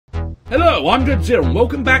Hello, I'm Dread Zero, and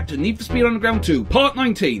welcome back to Need for Speed Underground 2, Part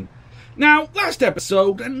 19. Now, last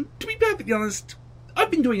episode, and to be perfectly honest,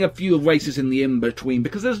 I've been doing a few races in the in-between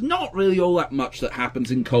because there's not really all that much that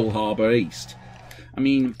happens in Coal Harbour East. I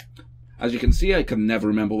mean, as you can see, I can never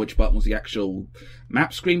remember which button was the actual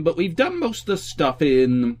map screen, but we've done most of the stuff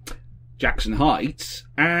in Jackson Heights,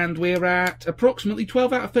 and we're at approximately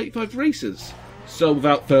 12 out of 35 races. So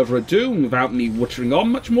without further ado, and without me wittering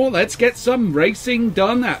on much more, let's get some racing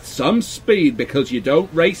done at some speed, because you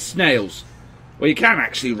don't race snails. Well, you can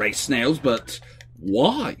actually race snails, but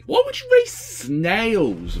why? Why would you race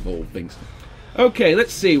snails, of all things? Okay,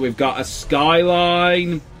 let's see, we've got a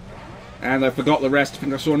skyline, and I forgot the rest. I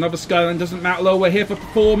think I saw another skyline, doesn't matter though, we're here for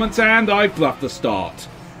performance, and I've left the start.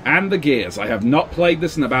 And the gears. I have not played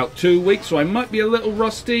this in about 2 weeks, so I might be a little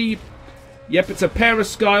rusty. Yep, it's a pair of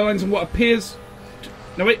skylines, and what appears...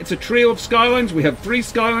 No, wait, it's a trio of skylines. We have 3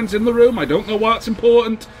 skylines in the room. I don't know why it's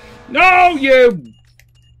important. No, you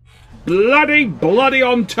bloody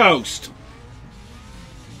on toast.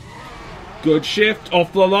 Good shift,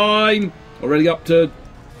 off the line. Already up to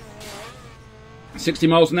 60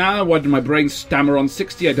 miles an hour. Why did my brain stammer on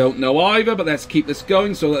 60? I don't know either, but let's keep this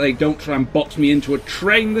going so that they don't try and box me into a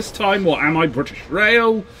train this time. What am I, British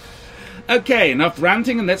Rail? Okay, enough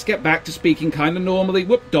ranting, and let's get back to speaking kind of normally.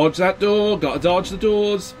 Whoop, dodge that door. Gotta dodge the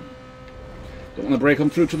doors. Don't want to break on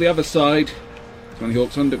through to the other side. Tony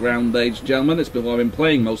Hawk's Underground, ladies and gentlemen. It's been what I've been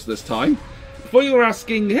playing most of this time. Before you were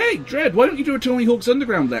asking, hey, Dread, why don't you do a Tony Hawk's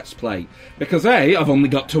Underground Let's Play? Because A, I've only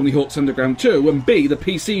got Tony Hawk's Underground 2, and B, the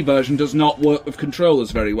PC version does not work with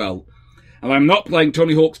controllers very well. And I'm not playing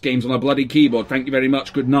Tony Hawk's games on a bloody keyboard. Thank you very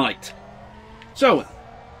much. Good night. So...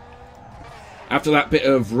 after that bit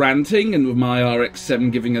of ranting, and with my RX-7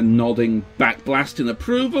 giving a nodding backblast in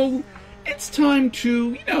approval, it's time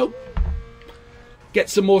to, you know, get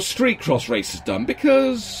some more street cross races done,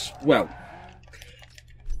 because, well,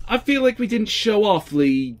 I feel like we didn't show off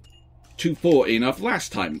the 240 enough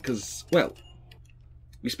last time, because, well,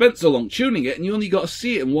 we spent so long tuning it, and you only got to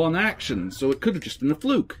see it in one action, so it could have just been a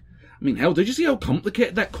fluke. I mean, hell, did you see how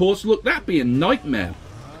complicated that course looked? That'd be a nightmare.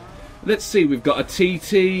 Let's see, we've got a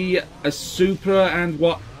TT, a Supra, and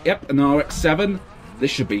what? Yep, an RX-7. This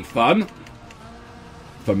should be fun.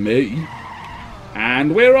 For me.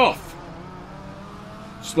 And we're off.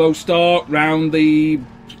 Slow start round the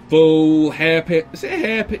full hairpin. Is it a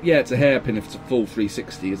hairpin? Yeah, it's a hairpin if it's a full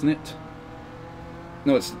 360, isn't it?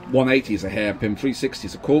 No, it's 180 is a hairpin, 360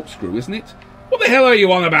 is a corkscrew, isn't it? What the hell are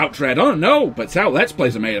you on about, Tread? I don't know, but it's how Let's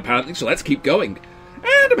Plays are made, apparently, so let's keep going.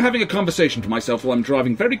 And I'm having a conversation to myself while I'm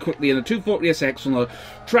driving very quickly in a 240SX on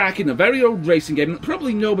a track in a very old racing game that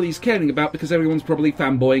probably nobody's caring about because everyone's probably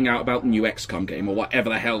fanboying out about the new XCOM game or whatever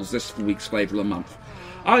the hell's this week's flavour of the month.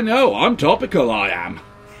 I know, I'm topical, I am.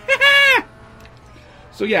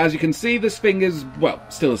 So yeah, as you can see, this thing is, well,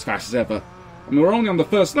 still as fast as ever. I mean, we're only on the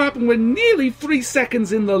first lap and we're nearly 3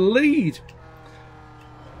 seconds in the lead.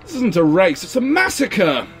 This isn't a race, it's a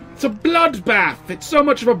massacre. It's a bloodbath. It's so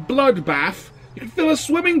much of a bloodbath. You can fill a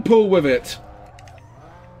swimming pool with it.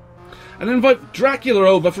 And invite Dracula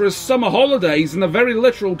over for his summer holidays in the very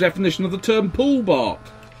literal definition of the term pool bar.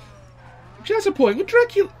 Which has a point with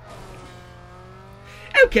Dracula.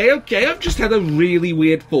 Okay, I've just had a really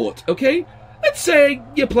weird thought, okay? Let's say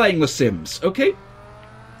you're playing The Sims, okay?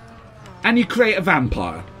 And you create a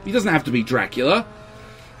vampire. He doesn't have to be Dracula.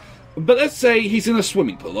 But let's say he's in a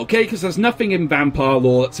swimming pool, okay? Because there's nothing in vampire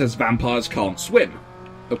lore that says vampires can't swim,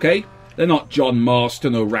 okay? They're not John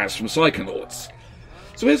Marston or Raz from Psychonauts.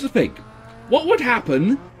 So here's the thing. What would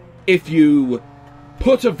happen if you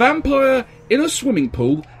put a vampire in a swimming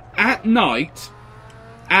pool at night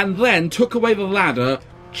and then took away the ladder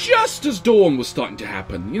just as dawn was starting to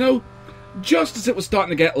happen? You know, just as it was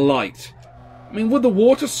starting to get light. I mean, would the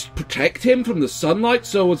water protect him from the sunlight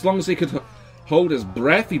so as long as he could hold his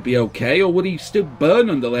breath he'd be okay? Or would he still burn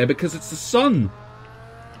under there because it's the sun?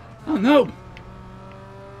 I don't know.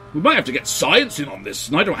 We might have to get science in on this,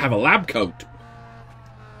 and I don't have a lab coat.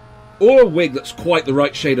 Or a wig that's quite the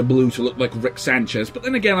right shade of blue to look like Rick Sanchez, but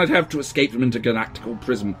then again I'd have to escape from intergalactical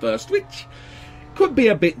prison first, which could be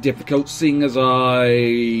a bit difficult seeing as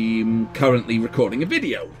I'm currently recording a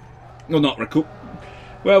video. Well, not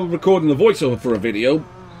recording the voiceover for a video.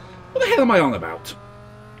 What the hell am I on about?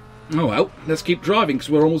 Oh well, let's keep driving because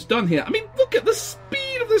we're almost done here. I mean, look at the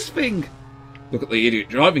speed of this thing. Look at the idiot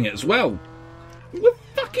driving it as well. We're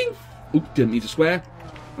fucking... Oop, didn't mean to swear.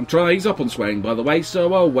 I'm trying to ease up on swearing, by the way,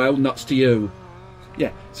 so, oh well, nuts to you.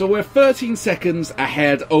 Yeah, so we're 13 seconds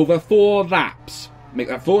ahead over 4 laps. Make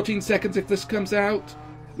that 14 seconds if this comes out.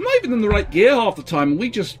 I'm not even in the right gear half the time, and we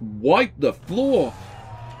just wiped the floor.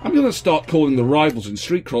 I'm going to start calling the rivals in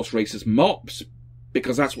street cross races mobs,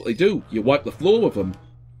 because that's what they do. You wipe the floor with them.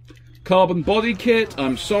 Carbon body kit.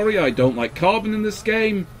 I'm sorry, I don't like carbon in this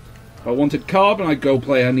game. If I wanted carbon, I'd go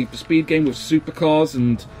play a Need for Speed game with supercars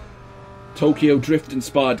and Tokyo Drift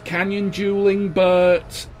inspired canyon dueling,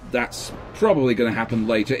 but that's probably going to happen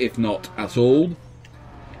later, if not at all.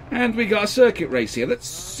 And we got a circuit race here. Let's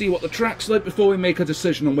see what the track's like before we make a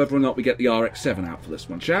decision on whether or not we get the RX-7 out for this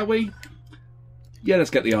one, shall we? Yeah, let's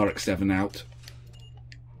get the RX-7 out.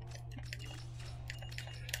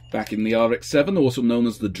 Back in the RX-7, also known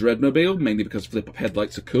as the Dreadmobile, mainly because flip-up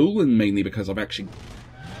headlights are cool, and mainly because I've actually...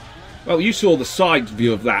 Well, you saw the side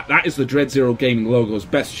view of that. That is the Dread Zero Gaming logo, as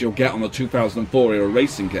best as you'll get on a 2004 era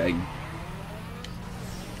racing game.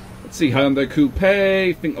 Let's see, Hyundai Coupe.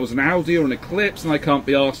 I think that was an Audi or an Eclipse, and I can't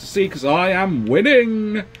be asked to see because I am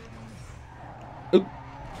winning. Oop.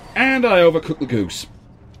 And I overcooked the goose.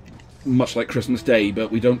 Much like Christmas Day,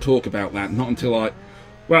 but we don't talk about that. Not until I...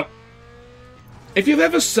 Well, if you've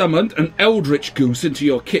ever summoned an Eldritch Goose into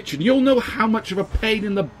your kitchen, you'll know how much of a pain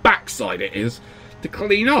in the backside it is to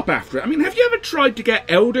clean up after it. I mean, have you ever tried to get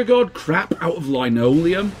Elder God crap out of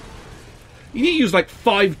linoleum? You need to use like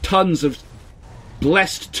 5 tons of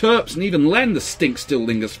blessed turps, and even then the stink still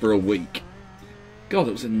lingers for a week. God,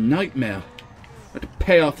 it was a nightmare. I had to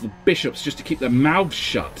pay off the bishops just to keep their mouths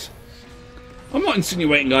shut. I'm not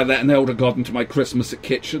insinuating I let an Elder God into my Christmas at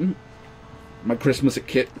kitchen. My Christmas at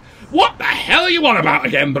kit. What the hell are you on about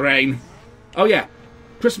again, brain? Oh yeah,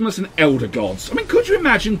 Christmas and Elder Gods. I mean, could you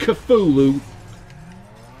imagine Cthulhu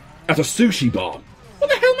at a sushi bar? What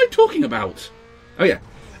the hell am I talking about? Oh yeah,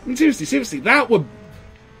 I mean seriously, that would...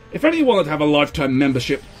 If anyone wanted to have a lifetime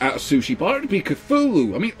membership at a sushi bar, it'd be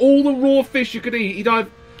Cthulhu. I mean, all the raw fish you could eat, he'd have...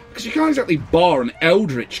 Because you can't exactly bar an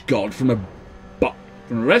Eldritch God from a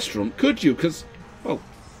restaurant, could you? Because, well,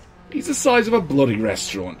 he's the size of a bloody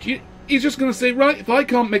restaurant. He's just going to say, right, if I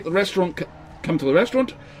can't make the restaurant come to the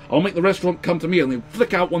restaurant, I'll make the restaurant come to me, and he'll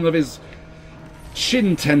flick out one of his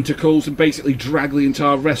chin tentacles and basically drag the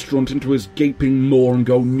entire restaurant into his gaping maw and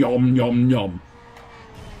go nyom, nyom, nyom.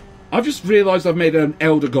 I've just realised I've made an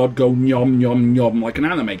Elder God go nyom, nyom, nyom like an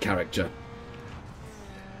anime character.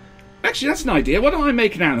 Actually, that's an idea. Why don't I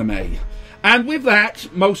make an anime? And with that,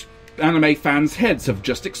 most anime fans' heads have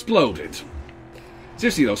just exploded.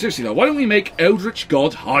 Seriously though, why don't we make Eldritch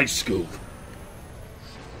God High School?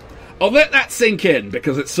 I'll let that sink in,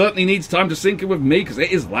 because it certainly needs time to sink in with me, because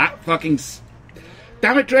it is that fucking...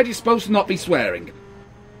 Damn it, Dredd, you're supposed to not be swearing.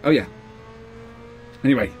 Oh yeah.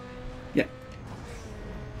 Anyway, yeah.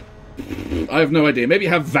 I have no idea. Maybe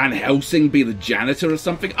have Van Helsing be the janitor or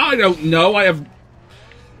something? I don't know.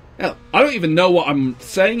 Hell, I don't even know what I'm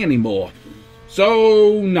saying anymore.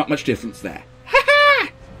 So, not much difference there. Ha-ha!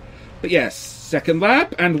 But yes, second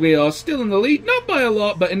lap, and we are still in the lead. Not by a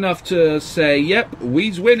lot, but enough to say, yep,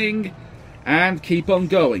 we's winning, and keep on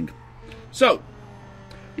going. So,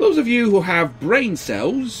 those of you who have brain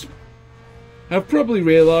cells have probably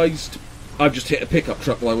realised I've just hit a pickup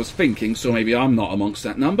truck while I was thinking, so maybe I'm not amongst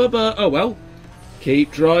that number, but oh well.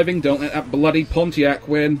 Keep driving, don't let that bloody Pontiac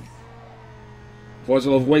win. Otherwise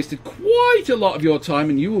I'll have wasted quite a lot of your time,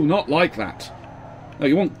 and you will not like that. No,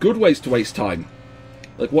 you want good ways to waste time.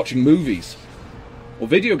 Like watching movies. Or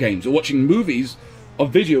video games. Or watching movies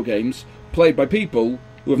of video games played by people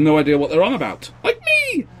who have no idea what they're on about. Like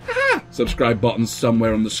me! Ha-ha! Subscribe button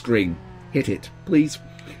somewhere on the screen. Hit it, please.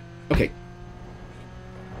 Okay.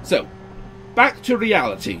 So, back to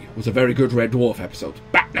reality. It was a very good Red Dwarf episode.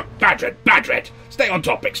 No, bad Red. Stay on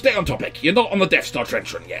topic. You're not on the Death Star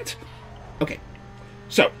trench run yet. Okay.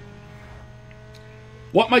 So,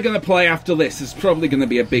 what am I going to play after this is probably going to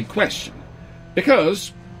be a big question.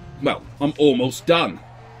 Because, well, I'm almost done.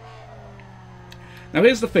 Now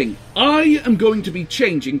here's the thing. I am going to be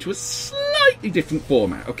changing to a slightly different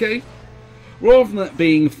format, okay? Rather than it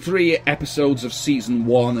being 3 episodes of Season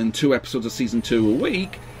 1 and 2 episodes of Season 2 a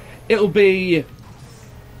week, it'll be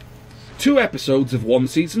 2 episodes of one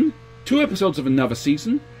season, 2 episodes of another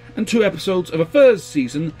season, and 2 episodes of a first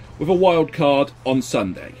season with a wild card on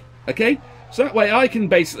Sunday. Okay? So that way I can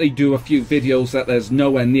basically do a few videos that there's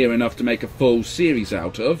nowhere near enough to make a full series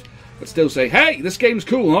out of, but still say, hey, this game's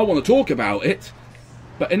cool and I want to talk about it.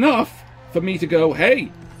 But enough for me to go,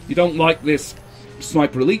 hey, you don't like this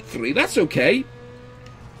Sniper Elite 3, that's okay.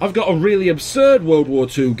 I've got a really absurd World War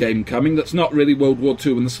II game coming that's not really World War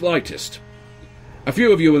II in the slightest. A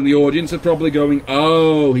few of you in the audience are probably going,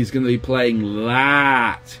 oh, he's going to be playing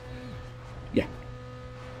that.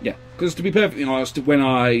 Yeah, because to be perfectly honest, when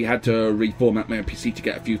I had to reformat my PC to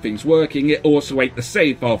get a few things working, it also ate the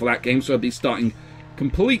save file for that game, so I'd be starting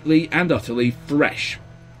completely and utterly fresh.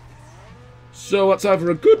 So that's either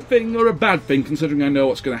a good thing or a bad thing, considering I know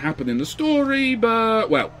what's going to happen in the story, but,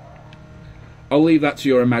 well, I'll leave that to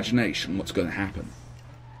your imagination, what's going to happen.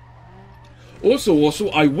 Also,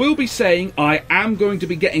 I will be saying I am going to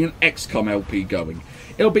be getting an XCOM LP going.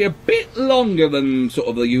 It'll be a bit longer than sort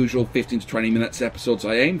of the usual 15 to 20 minutes episodes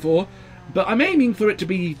I aim for, but I'm aiming for it to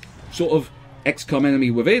be sort of XCOM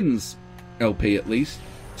Enemy Within's LP at least,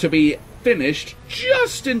 to be finished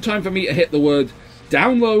just in time for me to hit the word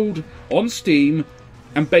download on Steam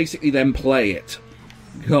and basically then play it.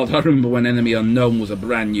 God, I remember when Enemy Unknown was a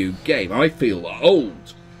brand new game. I feel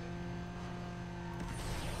old.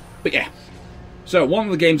 But yeah. So, one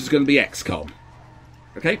of the games is going to be XCOM.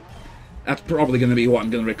 Okay? That's probably going to be what I'm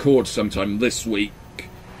going to record sometime this week,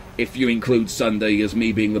 if you include Sunday as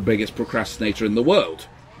me being the biggest procrastinator in the world.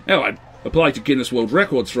 Now, I applied to Guinness World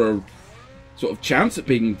Records for a sort of chance at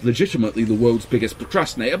being legitimately the world's biggest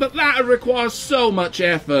procrastinator, but that requires so much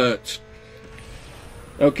effort.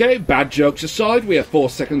 Okay, bad jokes aside, we are 4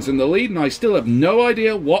 seconds in the lead, and I still have no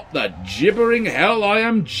idea what the gibbering hell I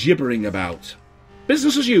am gibbering about.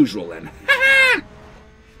 Business as usual, then.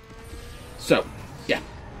 So, yeah.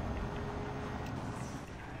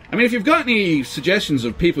 I mean, if you've got any suggestions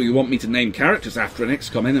of people you want me to name characters after an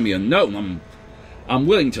XCOM Enemy Unknown, I'm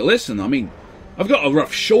willing to listen. I mean, I've got a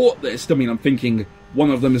rough short list. I mean, I'm thinking one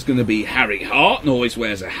of them is going to be Harry Hart and always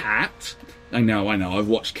wears a hat. I know, I've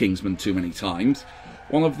watched Kingsman too many times.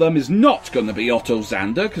 One of them is not going to be Otto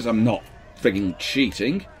Zander, because I'm not frigging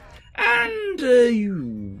cheating. And,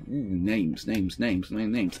 names.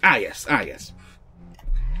 Ah, yes.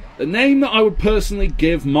 The name that I would personally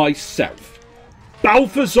give myself.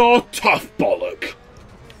 Balthazar Toughbollock.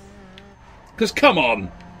 Because, come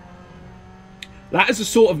on. That is the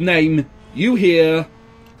sort of name you hear,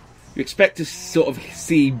 you expect to sort of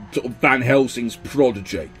see sort of Van Helsing's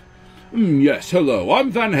prodigy. Yes, hello,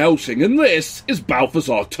 I'm Van Helsing, and this is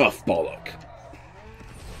Balthazar Toughbollock.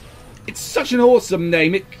 It's such an awesome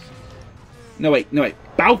name, No, wait.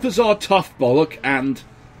 Balthazar Toughbollock and...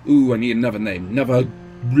 Ooh, I need another name. Another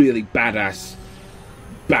really badass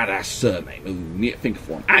surname. Ooh, need to think of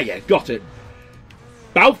one. Ah, yeah, got it.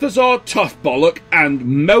 Balthazar Toughbollock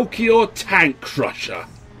and Melchior Tank Crusher.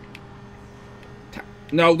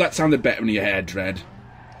 No, that sounded better in your head, Dredd.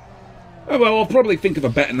 Oh, well, I'll probably think of a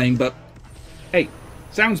better name, but... Hey,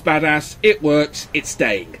 sounds badass, it works, it's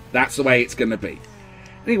staying. That's the way it's going to be.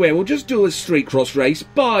 Anyway, we'll just do a street cross race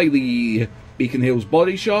by the Beacon Hills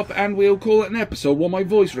Body Shop, and we'll call it an episode while my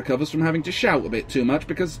voice recovers from having to shout a bit too much,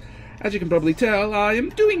 because, as you can probably tell, I am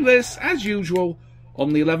doing this, as usual,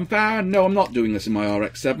 on the 11th hour. No, I'm not doing this in my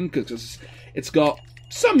RX-7, because it's got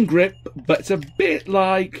some grip, but it's a bit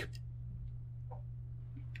like...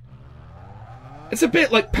 It's a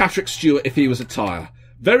bit like Patrick Stewart if he was a tyre.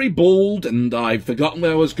 Very bald, and I've forgotten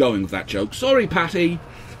where I was going with that joke. Sorry, Patty.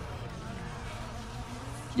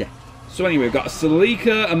 Yeah. So anyway, we've got a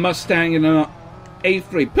Celica, a Mustang, and an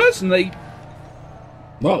A3. Personally...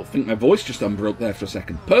 Well, I think my voice just unbroke there for a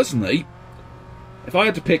second. Personally, if I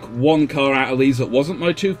had to pick one car out of these that wasn't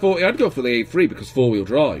my 240, I'd go for the A3 because four-wheel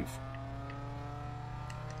drive.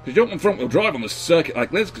 Because you don't want front-wheel drive on a circuit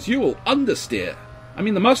like this, because you will understeer. I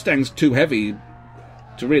mean, the Mustang's too heavy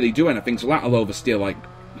to really do anything, so that'll oversteer like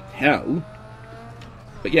hell.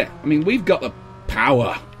 But yeah, I mean, we've got the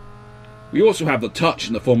power. We also have the touch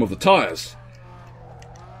in the form of the tyres.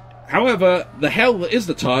 However, the hell that is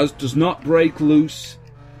the tyres does not break loose,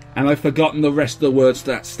 and I've forgotten the rest of the words to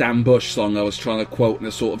that Stan Bush song I was trying to quote in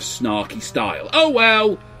a sort of snarky style. Oh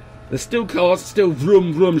well! There's still cars, still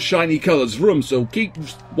vroom vroom, shiny colours, vroom, so keep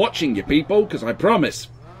watching, you people, because I promise,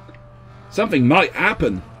 something might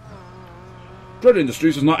happen. Dread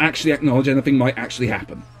Industries does not actually acknowledge anything might actually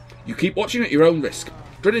happen. You keep watching at your own risk.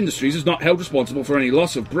 Dread Industries is not held responsible for any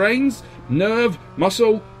loss of brains, nerve,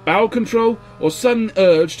 muscle, bowel control, or sudden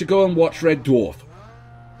urge to go and watch Red Dwarf.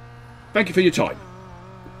 Thank you for your time.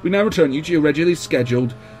 We now return you to your regularly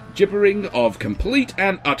scheduled gibbering of complete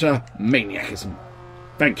and utter maniacism.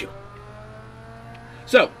 Thank you.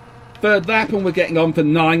 So, third lap, and we're getting on for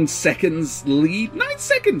 9 seconds lead. 9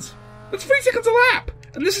 seconds! That's 3 seconds a lap!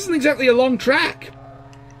 And this isn't exactly a long track.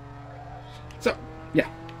 So, yeah.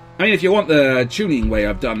 I mean, if you want the tuning way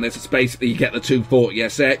I've done this, it's basically you get the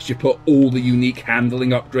 240SX, you put all the unique handling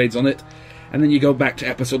upgrades on it, and then you go back to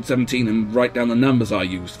episode 17 and write down the numbers I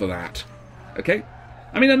used for that. Okay?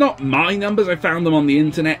 I mean, they're not my numbers. I found them on the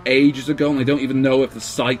internet ages ago, and I don't even know if the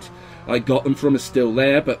site I got them from is still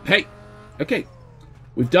there, but hey, okay.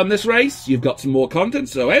 We've done this race, you've got some more content,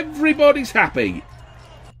 so everybody's happy.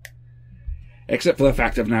 Except for the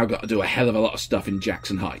fact I've now got to do a hell of a lot of stuff in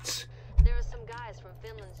Jackson Heights. There are some guys from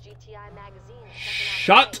Finland's GTI magazine checking out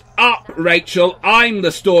Shut up, Rachel. I'm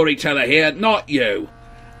the storyteller here, not you.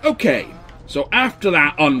 Okay, so after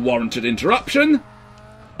that unwarranted interruption,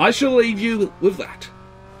 I shall leave you with that.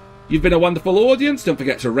 You've been a wonderful audience. Don't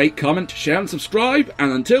forget to rate, comment, share and subscribe.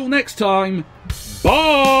 And until next time,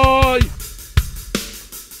 bye!